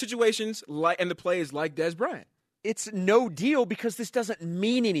the situations and the plays like Dez Bryant. It's no deal because this doesn't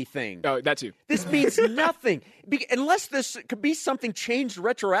mean anything. Oh, that too. This means nothing. Unless this could be something changed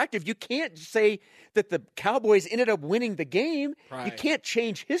retroactive, you can't say that the Cowboys ended up winning the game. Right. You can't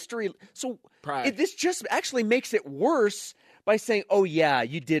change history. So Right. This just actually makes it worse by saying, oh, yeah,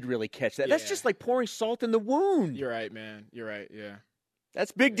 you did really catch that. Yeah. That's just like pouring salt in the wound. You're right, man. You're right, yeah.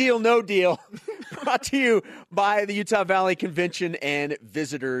 That's Big Deal, No Deal, brought to you by the Utah Valley Convention and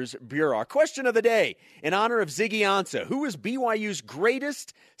Visitors Bureau. Our question of the day, in honor of Ziggy Ansah, who is BYU's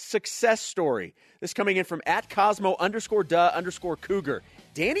greatest success story? This coming in from @Cosmo_duh_Cougar.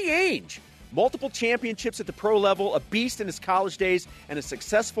 Danny Ainge, multiple championships at the pro level, a beast in his college days, and a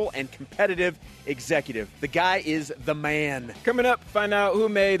successful and competitive executive. The guy is the man. Coming up, find out who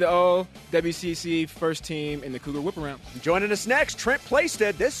made the All-WCC first team in the Cougar Whip Around. Joining us next, Trent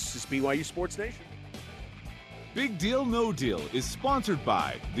Playstead. This is BYU Sports Nation. Big Deal, No Deal is sponsored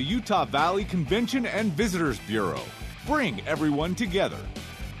by the Utah Valley Convention and Visitors Bureau. Bring everyone together.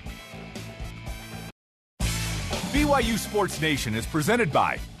 BYU Sports Nation is presented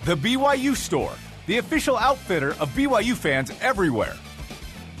by the BYU Store, the official outfitter of BYU fans everywhere.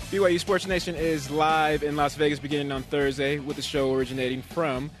 BYU Sports Nation is live in Las Vegas beginning on Thursday with the show originating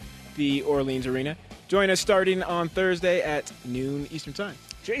from the Orleans Arena. Join us starting on Thursday at noon Eastern Time.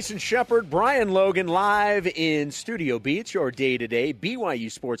 Jason Shepard, Brian Logan, live in Studio B. It's your day-to-day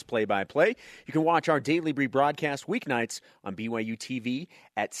BYU Sports play-by-play. You can watch our daily rebroadcast weeknights on BYU TV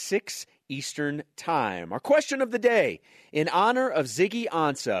at 6 Eastern Time. Our question of the day, in honor of Ziggy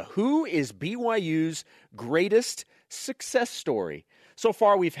Ansah, who is BYU's greatest success story? So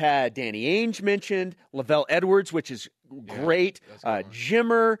far, we've had Danny Ainge mentioned, Lavelle Edwards, which is great,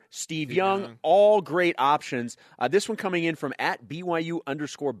 Jimmer, Steve Young, all great options. This one coming in from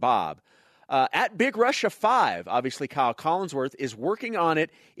 @BYU_Bob. At Big Russia 5, obviously Kyle Collinsworth is working on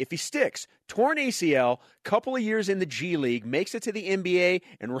it if he sticks. Torn ACL, couple of years in the G League, makes it to the NBA,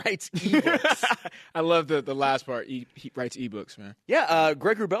 and writes ebooks. I love the last part. He writes ebooks, man. Yeah,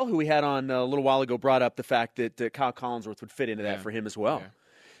 Greg Wrubell, who we had on a little while ago, brought up the fact that Kyle Collinsworth would fit into that for him as well. Yeah.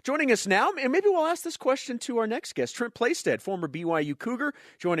 Joining us now, and maybe we'll ask this question to our next guest, Trent Playstead, former BYU Cougar,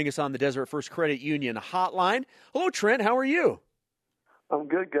 joining us on the Deseret First Credit Union hotline. Hello, Trent. How are you? I'm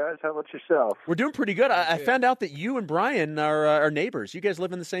good, guys. How about yourself? We're doing pretty good. I found out that you and Brian are neighbors. You guys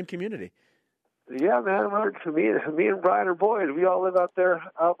live in the same community. Yeah, man. Me and Brian are boys. We all live out there,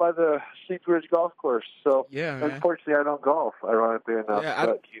 out by the Sleepy Ridge Golf Course. So, unfortunately, I don't golf. Ironically enough,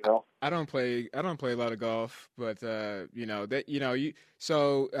 I don't play a lot of golf, but his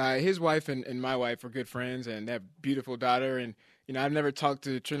wife and my wife are good friends, and they have a beautiful daughter. And I've never talked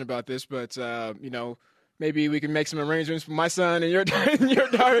to Trent about this, but maybe we can make some arrangements for my son and your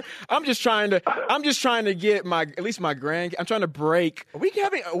daughter. I'm just trying to get at least my grand. I'm trying to break. Are we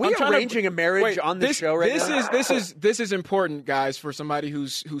arranging a marriage on this show right now? This is important, guys, for somebody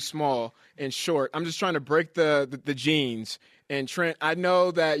who's small and short. I'm just trying to break the genes. And Trent, I know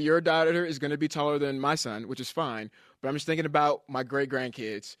that your daughter is going to be taller than my son, which is fine. But I'm just thinking about my great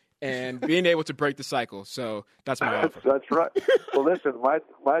grandkids and being able to break the cycle. So that's my offer. That's right. Well, listen, my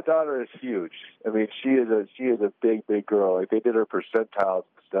daughter is huge. I mean, she is a big girl. Like, they did her percentiles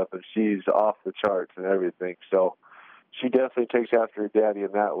and stuff, and she's off the charts and everything. So she definitely takes after her daddy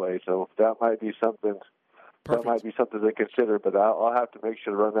in that way. So that might be something. Perfect. That might be something to consider. But I'll have to make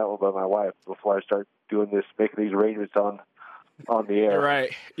sure to run that one by my wife before I start doing this, making these arrangements on the air.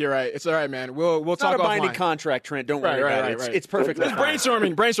 You're right. It's all right, man. We'll talk offline. It's not a binding contract, Trent. Don't worry about it. It's perfectly fine.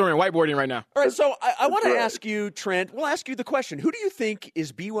 Brainstorming, whiteboarding right now. All right, so I want to ask you, Trent, we'll ask you the question. Who do you think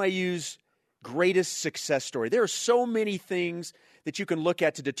is BYU's greatest success story? There are so many things that you can look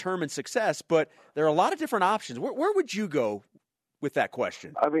at to determine success, but there are a lot of different options. Where would you go with that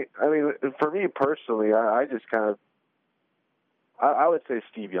question? I mean, for me personally, I just kind of, I would say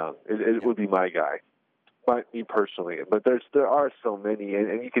Steve Young. It would be my guy, me personally. But there are so many,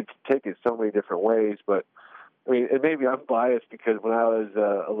 and you could take it so many different ways. But I mean, and maybe I'm biased because when I was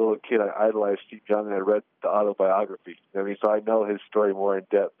a little kid, I idolized Steve Young and I read the autobiography. I mean, so I know his story more in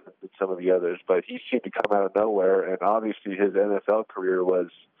depth than some of the others. But he seemed to come out of nowhere, and obviously his NFL career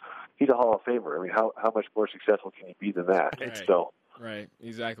he's a Hall of Famer. I mean, how much more successful can you be than that? Right. So. Right,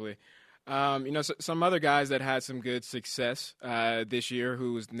 exactly. Some other guys that had some good success this year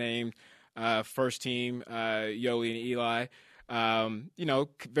who was named first team, Yoeli and Eli.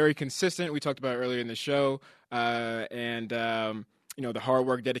 Very consistent. We talked about it earlier in the show. And the hard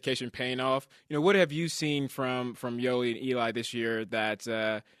work, dedication paying off. What have you seen from Yoeli and Eli this year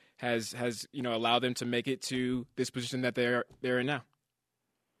that has allowed them to make it to this position that they're in now?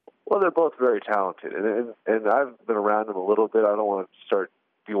 Well, they're both very talented, and I've been around them a little bit. I don't want to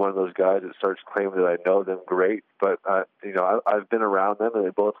be one of those guys that starts claiming that I know them great, but I've been around them, and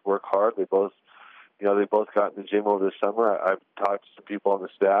they both work hard. They both got in the gym over the summer. I've talked to some people on the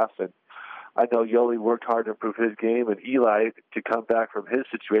staff, and I know Yoeli worked hard to improve his game, and Eli, to come back from his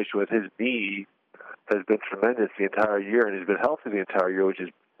situation with his knee, has been tremendous the entire year, and he's been healthy the entire year, which is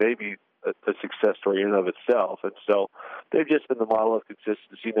maybe a success story in and of itself. And so they've just been the model of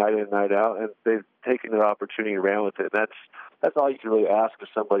consistency night in and night out, and they've taken their opportunity and ran with it. And that's all you can really ask of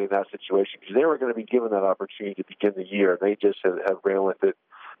somebody in that situation, because they were going to be given that opportunity to begin the year, and they just have ran with it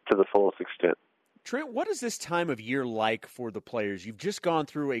to the fullest extent. Trent, what is this time of year like for the players? You've just gone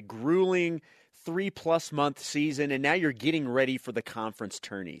through a grueling 3+ month season, and now you're getting ready for the conference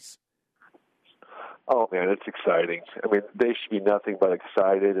tourneys. Oh man, it's exciting. I mean, they should be nothing but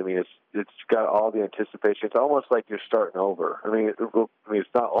excited. I mean, it's got all the anticipation. It's almost like you're starting over. I mean, it's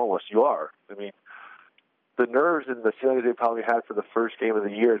not almost. You are. I mean, the nerves and the feelings they probably had for the first game of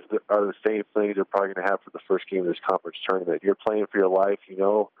the year are the same things they're probably going to have for the first game of this conference tournament. You're playing for your life.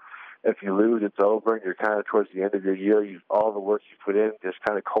 If you lose, it's over, and you're kind of towards the end of your year. All the work you put in just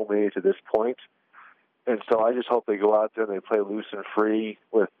kind of culminated to this point. And so I just hope they go out there and they play loose and free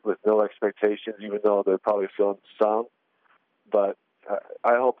with no expectations, even though they're probably feeling some. But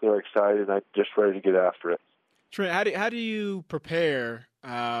I hope they're excited and I'm just ready to get after it. Trent, how do you prepare?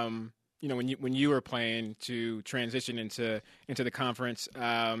 When you were playing to transition into the conference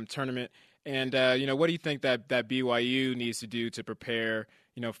tournament, and what do you think that BYU needs to do to prepare?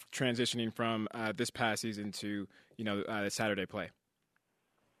 Transitioning from this past season to Saturday play.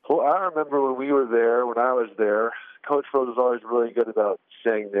 Well, I remember when I was there, Coach Rose was always really good about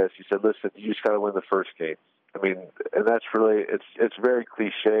saying this. He said, listen, you just got to win the first game. I mean, and that's really, it's very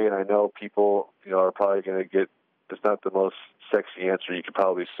cliche, and I know people, are probably going to get, it's not the most sexy answer you could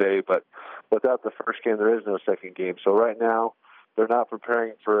probably say, but without the first game, there is no second game. So right now, they're not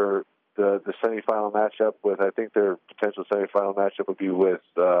preparing for the semifinal matchup I think their potential semifinal matchup would be with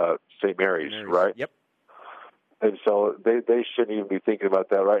St. Mary's, right? Yep. And so they shouldn't even be thinking about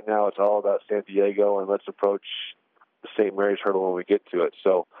that. Right now it's all about San Diego, and let's approach the St. Mary's hurdle when we get to it.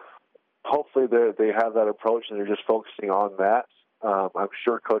 So hopefully they have that approach, and they're just focusing on that. I'm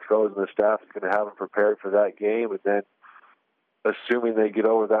sure Coach Rose and the staff is going to have them prepared for that game, and then assuming they get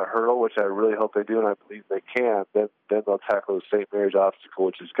over that hurdle, which I really hope they do, and I believe they can, then they'll tackle the St. Mary's obstacle,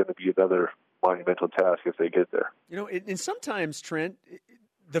 which is going to be another monumental task if they get there. And sometimes, Trent,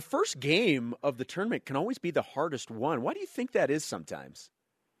 the first game of the tournament can always be the hardest one. Why do you think that is sometimes?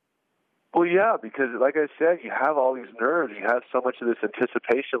 Well, yeah, because like I said, you have all these nerves. You have so much of this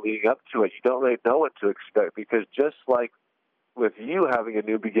anticipation leading up to it. You don't really know what to expect, because just like with you having a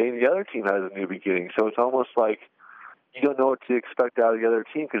new beginning, the other team has a new beginning. So it's almost like you don't know what to expect out of the other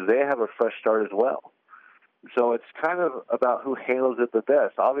team because they have a fresh start as well. So it's kind of about who handles it the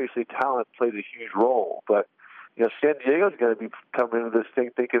best. Obviously, talent plays a huge role, but San Diego's going to be coming into this thing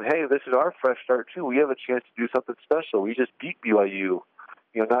thinking, hey, this is our fresh start too. We have a chance to do something special. We just beat BYU,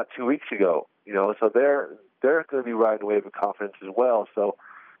 not 2 weeks ago. So they're going to be riding a wave of confidence as well. So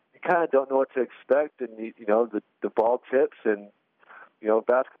you kind of don't know what to expect, and the ball tips, and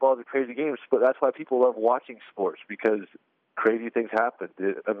basketball is a crazy game, but that's why people love watching sports, because crazy things happen,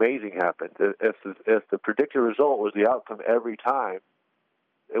 amazing happen. If the predicted result was the outcome every time,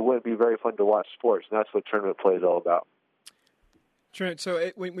 it wouldn't be very fun to watch sports, and that's what tournament play is all about. Trent,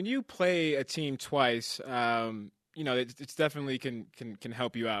 so when you play a team twice, it's definitely can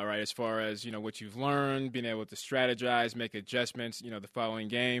help you out, right? As far as what you've learned, being able to strategize, make adjustments, the following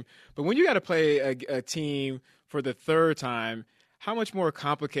game. But when you got to play a team for the third time, how much more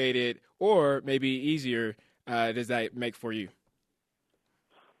complicated or maybe easier does that make for you?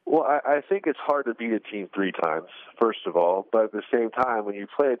 Well, I think it's hard to beat a team 3 times, first of all. But at the same time, when you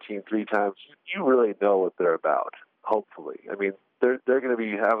play a team 3 times, you really know what they're about, hopefully. I mean, they're going to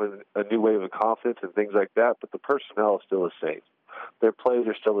be having a new wave of confidence and things like that, but the personnel is still the same. Their plays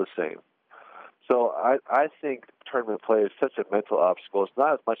are still the same. So I think tournament play is such a mental obstacle. It's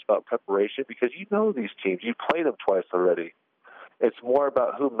not as much about preparation because you know these teams. You've played them twice already. It's more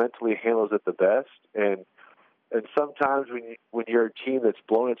about who mentally handles it the best. And sometimes when you're a team that's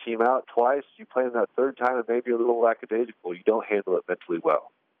blown a team out twice, you play them that third time and maybe a little lackadaisical. You don't handle it mentally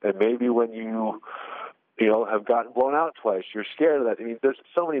well. And maybe when you have gotten blown out twice, you're scared of that. I mean, there's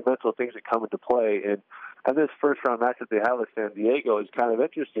so many mental things that come into play. And this first-round match that they have with San Diego is kind of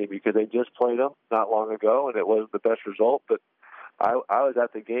interesting because they just played them not long ago, and it wasn't the best result. But I was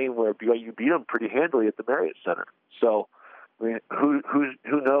at the game where BYU beat them pretty handily at the Marriott Center. So, I mean, who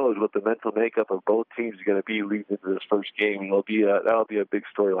knows what the mental makeup of both teams is going to be leading into this first game? That'll be a big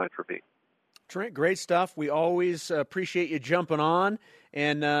storyline for me. Trent, great stuff. We always appreciate you jumping on,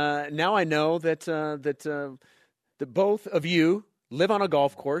 and now I know that both of you live on a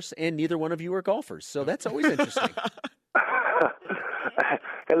golf course, and neither one of you are golfers, so that's always interesting.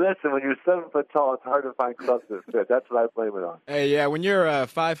 Hey, listen, when you're 7 foot tall, it's hard to find clubs that fit. That's what I blame it on. Hey, yeah, when you're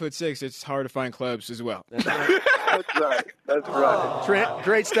 5'6", it's hard to find clubs as well. That's right. That's right. Trent,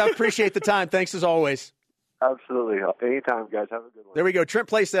 great stuff. Appreciate the time. Thanks as always. Absolutely. Anytime, guys. Have a good one. There we go. Trent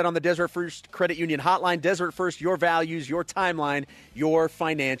Playstead on the Deseret First Credit Union Hotline. Deseret First, your values, your timeline, your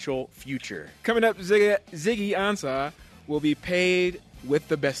financial future. Coming up, Ziggy Ansah will be paid with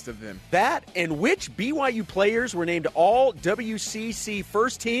the best of them. That and which BYU players were named all WCC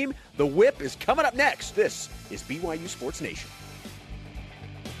first team. The whip is coming up next. This is BYU Sports Nation.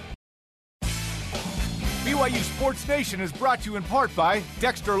 BYU Sports Nation is brought to you in part by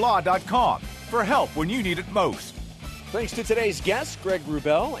DexterLaw.com for help when you need it most. Thanks to today's guests, Greg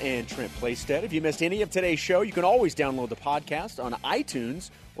Wrubell and Trent Playstead. If you missed any of today's show, you can always download the podcast on iTunes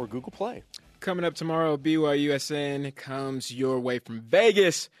or Google Play. Coming up tomorrow, BYUSN comes your way from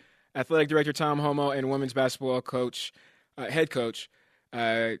Vegas. Athletic Director Tom Homo and women's basketball coach, head coach,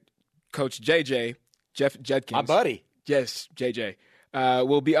 Coach JJ, Jeff Judkins. My buddy. Yes, JJ,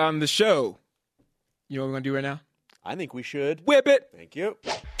 will be on the show. You know what we're going to do right now? I think we should. Whip it. Thank you.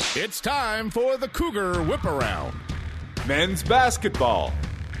 It's time for the Cougar Whip Around. Men's basketball.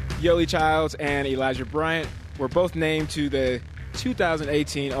 Yoeli Childs and Elijah Bryant were both named to the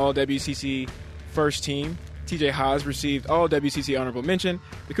 2018 All-WCC First Team. TJ Haas received All-WCC Honorable Mention.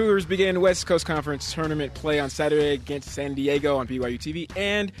 The Cougars begin West Coast Conference Tournament play on Saturday against San Diego on BYU TV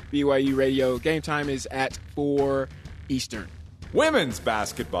and BYU Radio. Game time is at 4 Eastern. Women's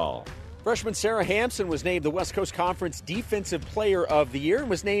basketball. Freshman Sarah Hampson was named the West Coast Conference Defensive Player of the Year and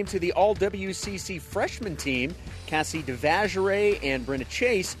was named to the All-WCC Freshman Team. Cassie DeVageray and Brenna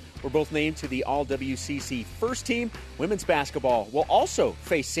Chase were both named to the All-WCC First Team. Women's basketball will also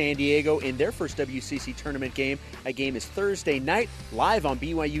face San Diego in their first WCC tournament game. That game is Thursday night, live on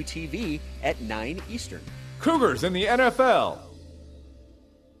BYU TV at 9 Eastern. Cougars in the NFL.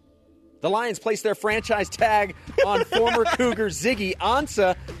 The Lions placed their franchise tag on former Cougar Ziggy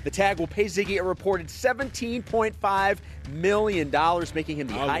Ansah. The tag will pay Ziggy a reported $17.5 million, making him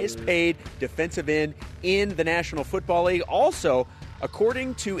the highest paid defensive end in the National Football League. Also,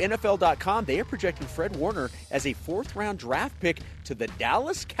 according to NFL.com, they are projecting Fred Warner as a fourth-round draft pick to the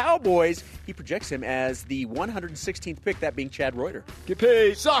Dallas Cowboys. He projects him as the 116th pick, that being Chad Reuter. Get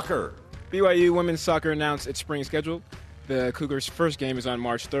paid. Soccer. BYU women's soccer announced its spring schedule. The Cougars' first game is on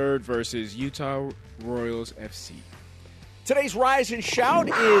March 3rd versus Utah Royals FC. Today's Rise and Shout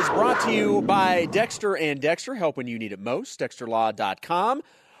is brought to you by Dexter and Dexter, help when you need it most, DexterLaw.com.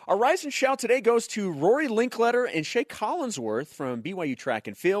 Our Rise and Shout today goes to Rory Linkletter and Shea Collinsworth from BYU Track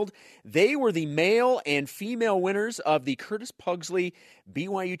and Field. They were the male and female winners of the Curtis Pugsley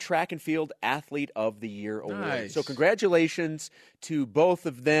BYU Track and Field Athlete of the Year Award. Nice. So congratulations to both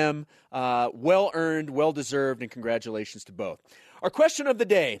of them. Well-earned, well-deserved, and congratulations to both. Our question of the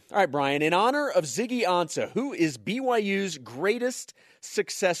day. All right, Brian, in honor of Ziggy Ansah, who is BYU's greatest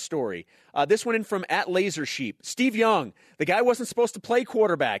success story? This one in from @LaserSheep. Steve Young, the guy wasn't supposed to play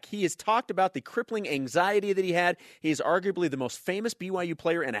quarterback. He has talked about the crippling anxiety that he had. He is arguably the most famous BYU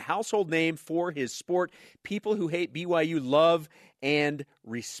player and a household name for his sport. People who hate BYU love and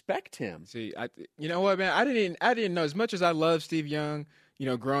respect him. See, you know what, man? I didn't know, as much as I love Steve Young,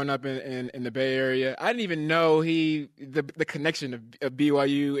 growing up in the Bay Area. I didn't even know the connection of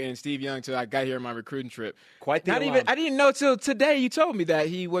BYU and Steve Young until I got here on my recruiting trip. Quite the alum. I didn't know till today you told me that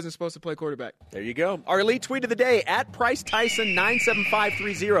he wasn't supposed to play quarterback. There you go. Our elite tweet of the day,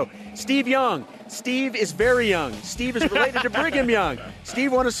 @PriceTyson97530. Steve Young. Steve is very young. Steve is related to Brigham Young.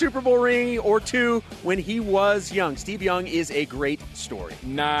 Steve won a Super Bowl ring or two when he was young. Steve Young is a great story.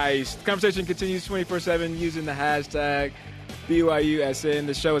 Nice. The conversation continues 24/7 using the hashtag BYUSN.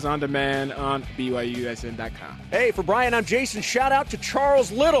 The show is on demand on BYUSN.com. Hey, for Brian, I'm Jason. Shout out to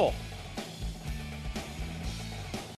Charles Little.